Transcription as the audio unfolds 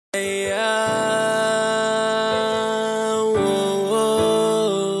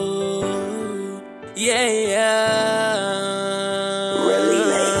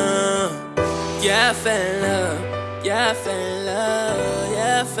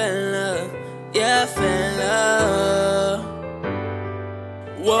fell in love. Yeah, I fell in love.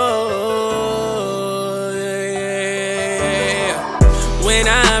 Whoa, yeah. When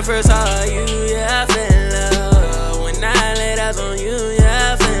I first saw you, yeah, I fell in love. When I laid eyes on you,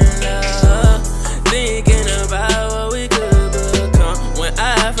 yeah, I fell in love. Thinking about what we could become. When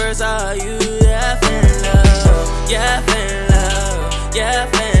I first saw you, yeah, I fell in love. Yeah, I fell in love. Yeah, I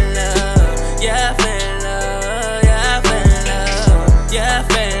fell in love. Yeah, I fell in love. Yeah, I fell in love. Yeah, I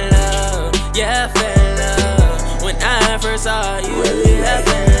fell in love. Yeah, I fell in love. When I first saw you, yeah, I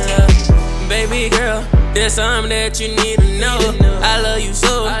fell in love. Baby girl, there's something that you need to know. I love you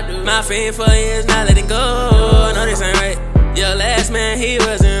so. My fame for you is not letting go. No, this ain't right. Your last man, he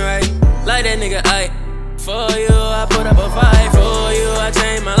wasn't right. Like that nigga Ike. For you, I put up a fight. For you, I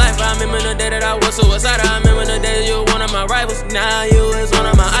changed my life. I remember the day that I was suicidal. I remember the day you were one of my rivals. Now you is one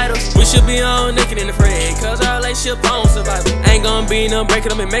of my idols. We should be on naked and afraid, cause our relationship on survival. Ain't gonna be no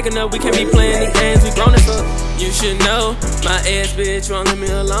breaking up and making up. We can't be playing these games, we grown as fuck. You should know, my ex bitch won't leave me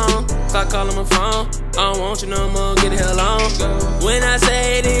alone. Call calling my phone, I don't want you no more, get the hell on. When I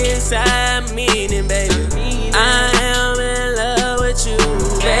say this, I mean it, baby. I am in love with you,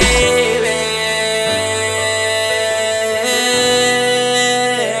 baby.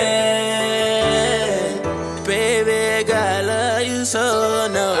 So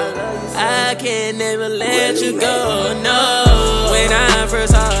no, I can never let you go, no. When I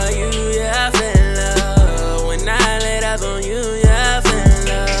first saw you, yeah, I fell in love. When I laid eyes on you, yeah, I fell in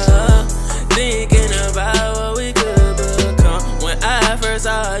love. Thinking about what we could become. When I first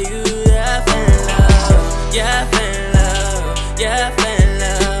saw you, yeah, I fell in love. Yeah, I fell in love. Yeah, I fell in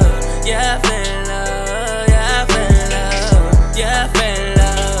love. Yeah, I fell in love. Yeah, I fell in love. Yeah, I fell in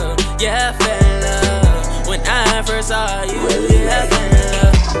love. Yeah, I fell in love. When I first saw you, yeah, I fell in love.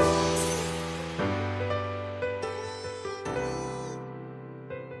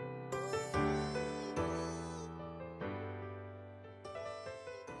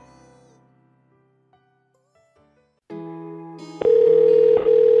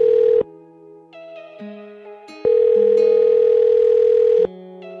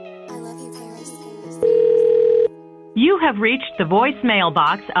 You have reached the voicemail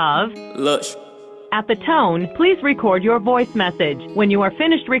box of Lush. At the tone, please record your voice message. When you are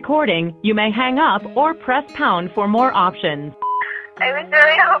finished recording, you may hang up or press pound for more options. I was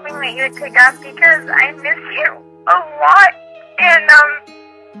really hoping that you would pick up because I miss you a lot. And,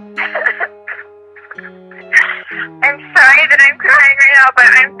 I'm sorry that I'm crying right now, but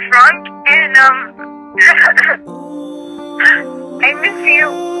I'm drunk and, I miss you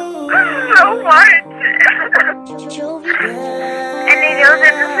so much. And I know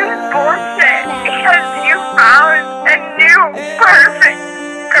that this is bullshit because you found a new perfect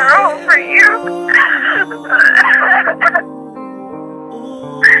girl for you.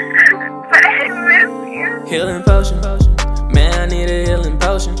 But I miss you. Healing potion, man, I need a healing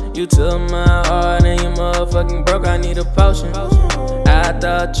potion. You took my heart and you motherfucking broke. I need a potion. I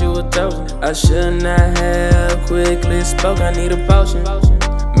thought you were chosen. I should not have quickly spoke. I need a potion.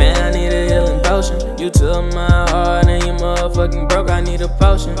 Man, I need a healing potion. You took my heart and you motherfucking broke. I need a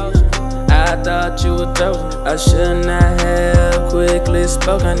potion. I thought you were chosen. I should not have quickly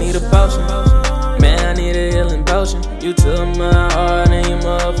spoke. I need a potion. Man, I need a healing potion. You took my heart and you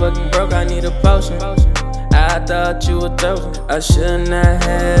motherfucking broke. I need a potion. I thought you were chosen. I should not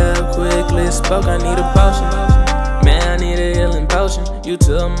have quickly spoke. I need a potion. Man, I need a healing potion. You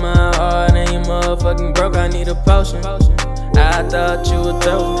took my heart and you motherfucking broke. I need a potion. I thought you were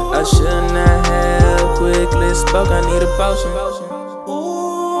chosen. I should not have quickly spoke. I need a potion.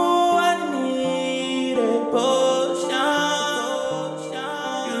 Ooh, I need a potion.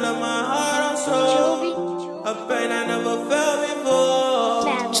 You left my heart on soul. A pain I never felt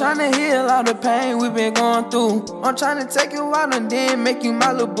before. Tryna heal all the pain we've been going through. I'm tryna take you out and then make you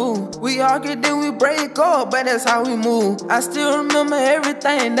my little boo. We argue, then we break up, but that's how we move. I still remember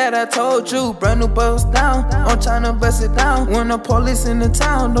everything that I told you. Brand new bust down, I'm tryna bust it down. When the police in the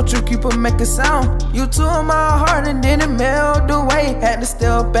town, don't you keep on making sound. You took my heart and then it melted away. Had to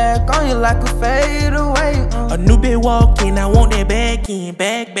step back on you like a fade away. A new bitch walk in, I want that back in,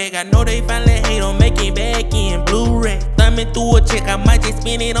 back. I know they finally hate on making back in. Blu-ray, thumbing through a check, I might just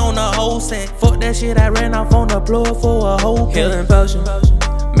spend it on a whole set. Fuck that shit, I ran off on the floor for a whole healing potion.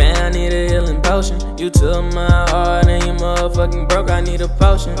 Man, I need a healing potion. You took my heart and you motherfucking broke. I need a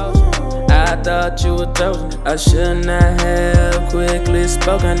potion. I thought you were chosen. I should not have quickly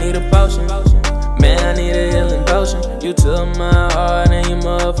spoke. I need a potion. Man, I need a healing potion. You took my heart and you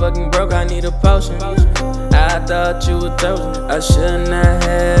motherfucking broke. I need a potion. I thought you were chosen. I should not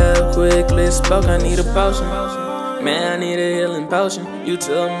have quickly spoke. I need a potion. Man, I need a healing potion. You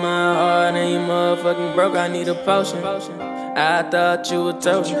took my heart and you motherfucking broke. I need a potion. I thought you were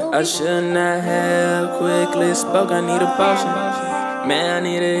told. I should not have quickly spoke. I need a potion. Man, I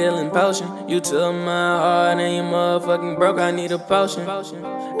need a healing potion. You took my heart and you motherfucking broke. I need a potion.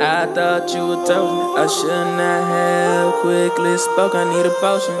 I thought you were told. I should not have quickly spoke. I need a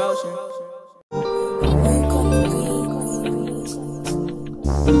potion.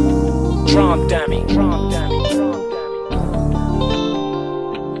 Drum dummy.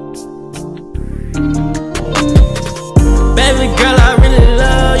 Baby girl, I really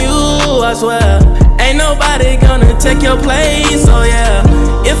love you, I swear. Ain't nobody gonna take your place, oh yeah.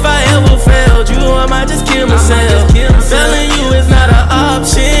 If I ever failed you, I might just kill myself. Failing you is not an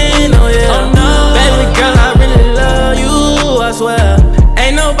option, oh yeah. Oh no. Baby girl, I really love you, I swear.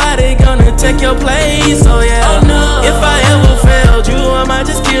 Ain't nobody gonna take your place, oh yeah. Oh no. If I ever failed you, I might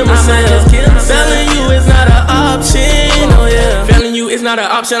just kill myself. Failing you is not an option, oh yeah. Failing you is not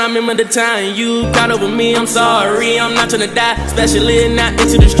an option. I remember the time you got over me. I'm sorry, I'm not trying to die, especially not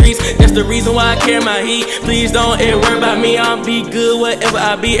into the streets. That's the reason why I carry my heat. Please don't ever worry about me. I'll be good wherever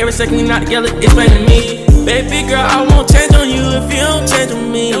I be. Every second we not together, it's plain to me. Baby girl, I won't change on you if you don't change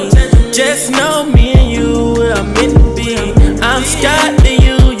on me. Just know me and you are meant to be. I'm Scott to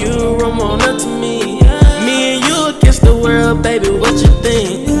you, you Ramona to me. Me and you against the world, baby, what you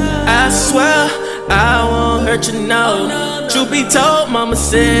think? I swear I won't hurt you, no. Truth be told, mama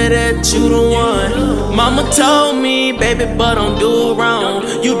said that you the one. Mama told me, baby, but don't do wrong.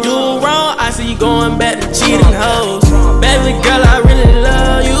 You do wrong, I see you going back to cheating hoes. Baby girl, I really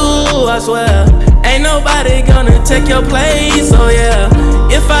love you, I swear. Ain't nobody gonna take your place, oh yeah.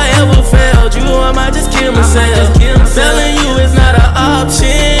 If I ever failed you, I might just kill myself. Failing you is not an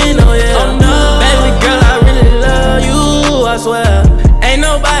option, oh yeah. Oh no. Baby girl, I really love you, I swear. Ain't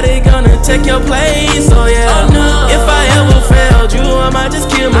nobody gonna take your place, oh yeah. Oh no. If I ever failed you, I might just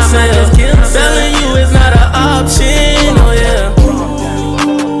kill myself. Failing you is not an option, oh yeah.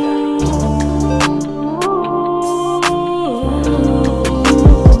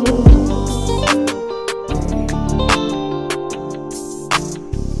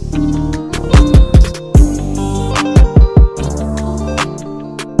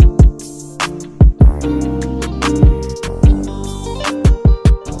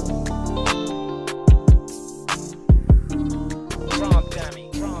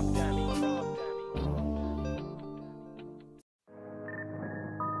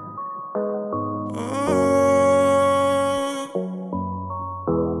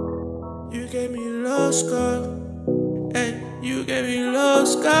 You gave me love scar. Hey, you gave me love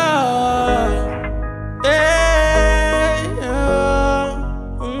scar. Hey,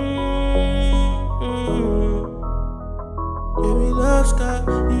 Give me love scar.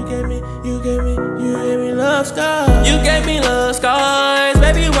 You gave me love scar. You gave me love scars,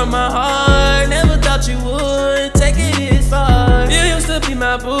 baby, you run my heart. Never thought you would take it this far. You used to be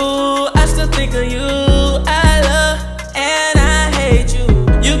my boo, I still think of you. I love and I hate you.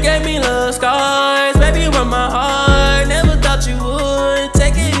 You gave me love scars, baby, you run my heart. Never thought you would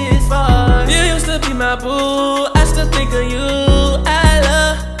take it this far. You used to be my boo, I still think of you. I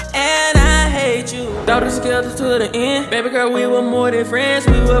love and I hate you. Thought us together to the end. Baby girl, we were more than friends.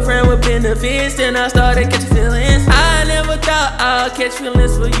 We were friends with benefits. Then I started catching feelings. I never thought I'd catch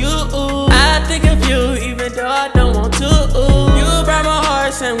feelings for you. I think of you even though I don't want to. You brought my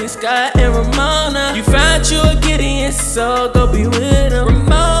heart, and we Scott and Ramona. You found you a Gideon, so go be with him.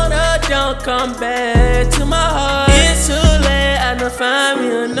 Ramona, don't come back to my heart. It's too late, I done find me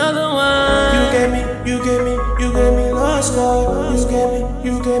another one. You gave me love scar.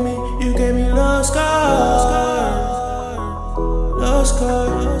 You gave me love scar. Love scar.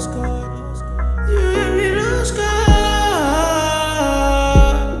 You gave me love scar.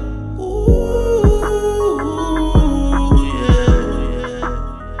 Ooh, yeah.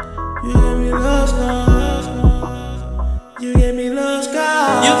 You gave me love scar. You gave me love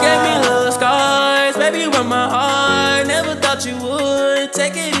scar. You gave me love scars, baby, you run my heart. Never thought you would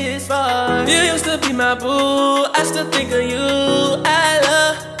take it this far. You used to be my boo, I still think of you. I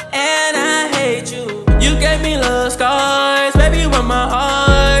love and I hate you. You gave me love scars, baby, you run my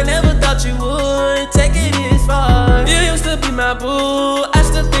heart. Never thought you would take it this far. You used to be my boo, I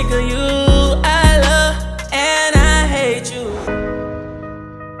still think of you. I love and I hate you.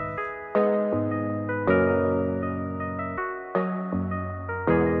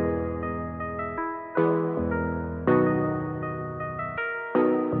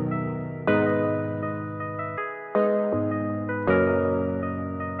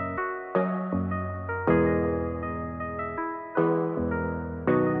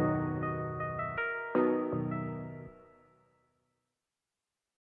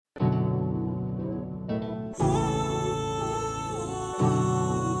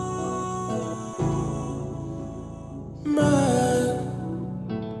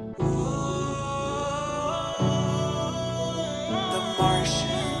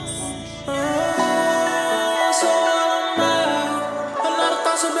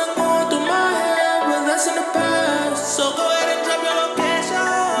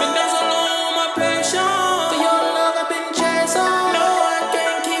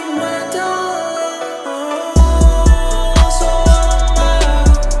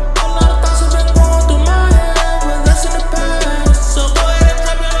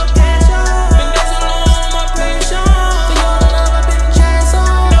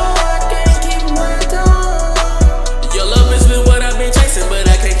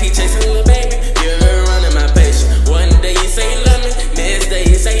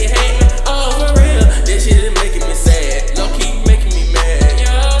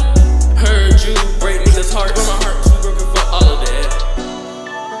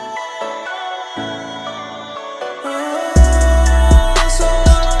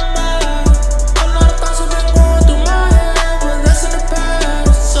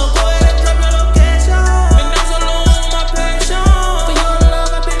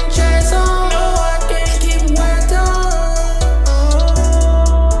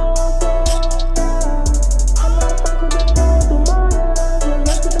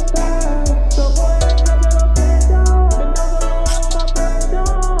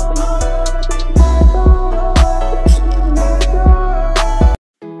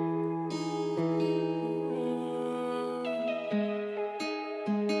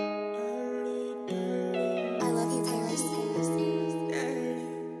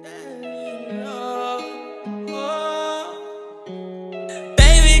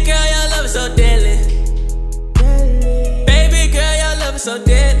 is so deadly. Baby girl, your love is so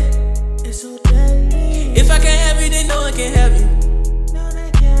deadly. If I can't have you, then no one can have you.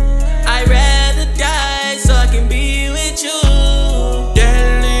 I'd rather die so I can be with you.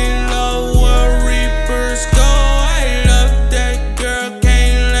 Deadly love where reapers go. I love that girl,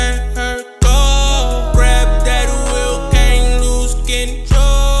 can't let her go. Grab that wheel, can't lose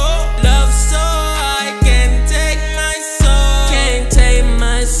control. Love so I can't take my soul. Can't take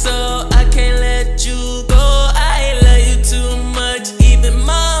my soul, I can't let you go. I love you too much, even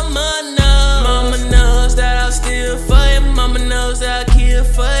mama knows. Mama knows that I'll steal for you. Mama knows that I'll kill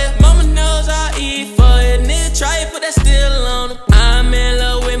for you. Mama knows I'll eat for you. Nigga try it, put that still on him. I'm in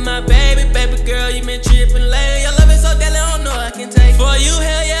love with my baby, baby girl, you been tripping lately. Your love is so deadly, I don't know I can take it. For you,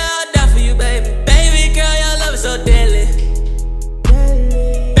 hell yeah, I'll die for you, baby. Baby girl, your love is so deadly.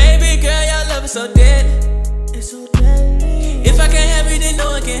 Baby girl, your love is so deadly. If I can't have you, then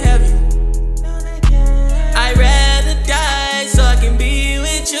no one can have you. I'd rather die so I can be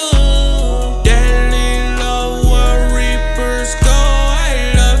with you. Deadly love where reapers go.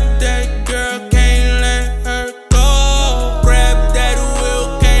 I love that girl, can't let her go. Grab that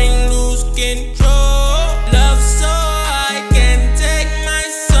wheel, can't lose control. Love so I can take my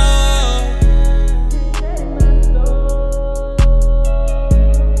soul.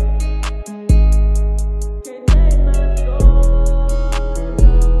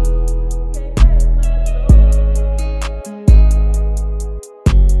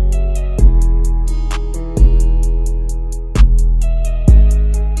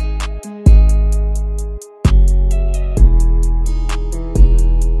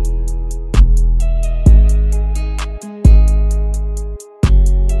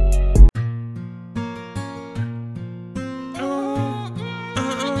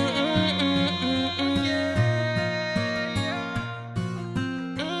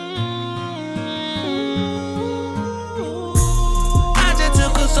 I just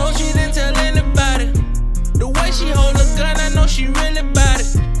took her so she didn't tell anybody. The way she hold a gun, I know she really bout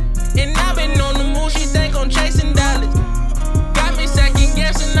it. And I been on the move, she think I'm chasing dollars. Got me second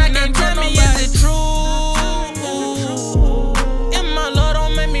guessing, I can't tell me is it true. And my Lord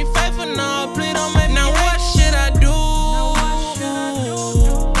don't make me faithful, no, please don't make me. Now what should I do?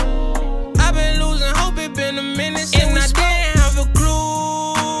 I've been losing hope, it been a minute since I didn't have a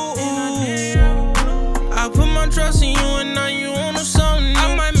clue. I put my trust in you and now you on to something new.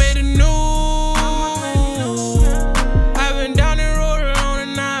 I might make it new. I've been down the road alone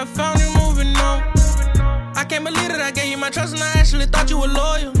and now I found you moving on. I can't believe that I gave you my trust and I actually thought you were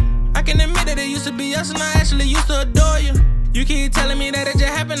loyal. I can admit that it used to be us and I actually used to adore you. You keep telling me that it just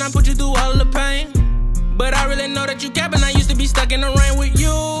happened, I put you through all the pain. But I really know that you capping, I used to be stuck in the rain with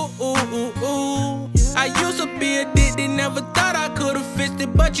you. I used to be addicted, never thought I could've fixed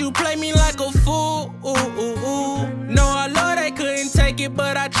it, but you play me like a fool. No, I love they couldn't take it,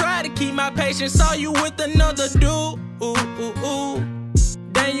 but I tried to keep my patience. Saw you with another dude.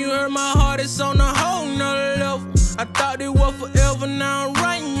 Then you hurt my heart, it's on a whole nother level. I thought it was forever, now I'm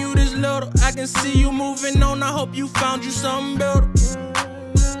writing you this letter. I can see you moving on, I hope you found you something better.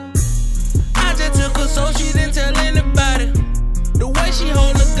 I just took her so she didn't tell anybody. The way she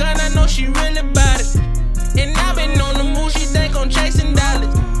hold a gun, I know she really bout it. And I been on the move, she think I'm chasing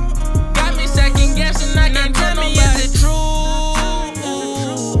dollars. Got me second guessing, I can't tell me is it true.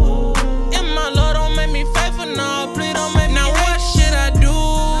 And my Lord don't make me faithful, no, please don't make me. Now what should I do?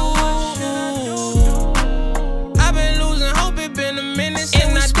 I've been losing hope, it been a minute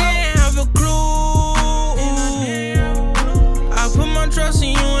since I didn't have a clue. I put my trust in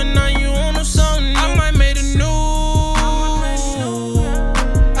you and now you on to something new. I might make it new.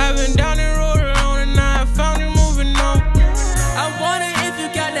 I've been down the road alone and now I found you moving on. I wonder if you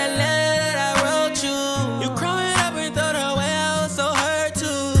got that letter that I wrote you. You growing up and thought away, I was so hurt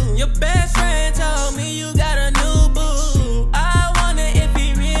too. Your best friend told me you got a new boo. I wonder if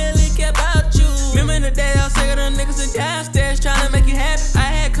he really care about you. Remember the day I was sick of them niggas and downstairs trying to make you happy. I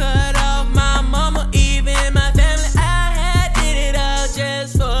had cut off my mama, even my family. I had did it all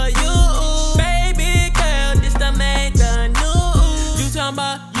just for you. Baby girl, this the main the news. You talking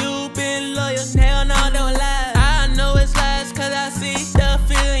about you been loyal, hell no, don't lie. I know it's lies cause I see the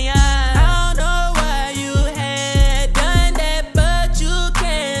feeling in your eyes. I don't know why you had done that, but you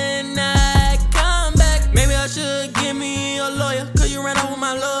cannot come back. Maybe I should give me a lawyer, cause you ran off with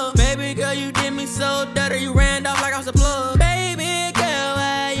my love. Baby girl, you did me so dirty, you ran off like I was a plug. Baby girl,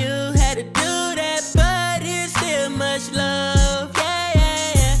 why you had to do that, but it's still much love,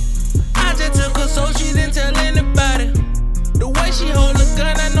 yeah. I just took her so she didn't tell anybody. The way she hold a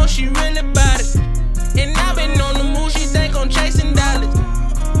gun, I know she really bout it. And I been on the move, she think I'm chasing dollars.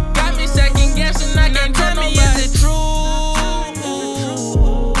 Got me second and I can't tell me is it true?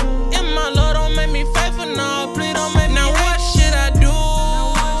 And my Lord don't make me faithful, no, please don't make me. Now what should I do?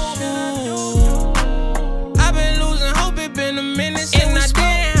 I've been losing hope, it been a minute since I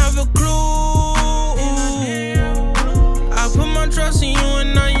didn't have a clue. I put my trust in you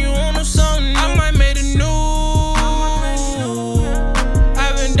and now you on to something new. I might make it new.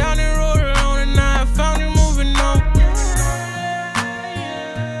 I've been down the road alone and now I found you moving on.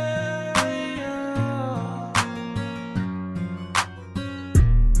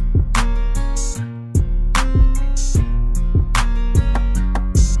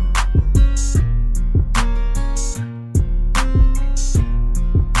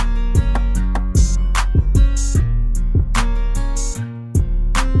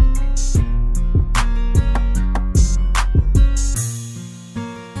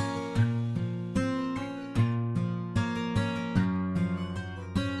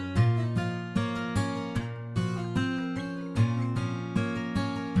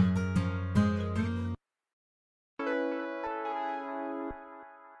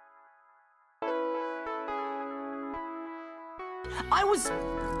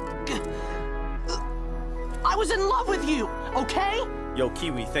 I was in love with you, okay? Yo,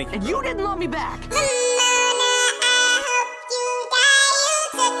 Kiwi, thank you. And you didn't love me back.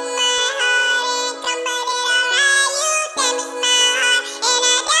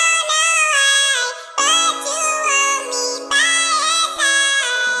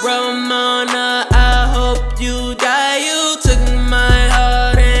 Ramona, I hope you die. You took my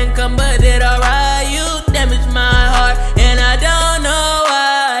heart and come, but it alright. You damaged my heart, and I don't know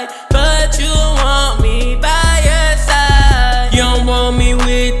why, but you want me by your side. You don't want me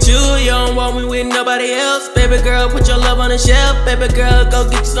with you, you don't want me with nobody else. Baby girl, put your love on the shelf. Baby girl, go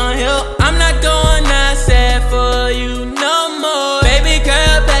get you some help. I'm not going outside for you no more. Baby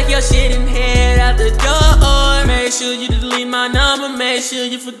girl, pack your shit and head out the door. Make sure you delete my number, make sure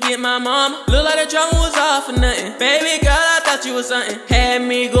you forget my mama. Look like the drama was all for nothing. Baby girl, I thought you was something. Had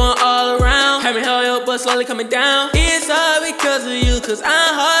me going all around, had me held up but slowly coming down. It's all because of you, cause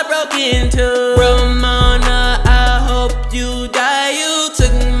I'm heartbroken too. Ramona, I hope you die.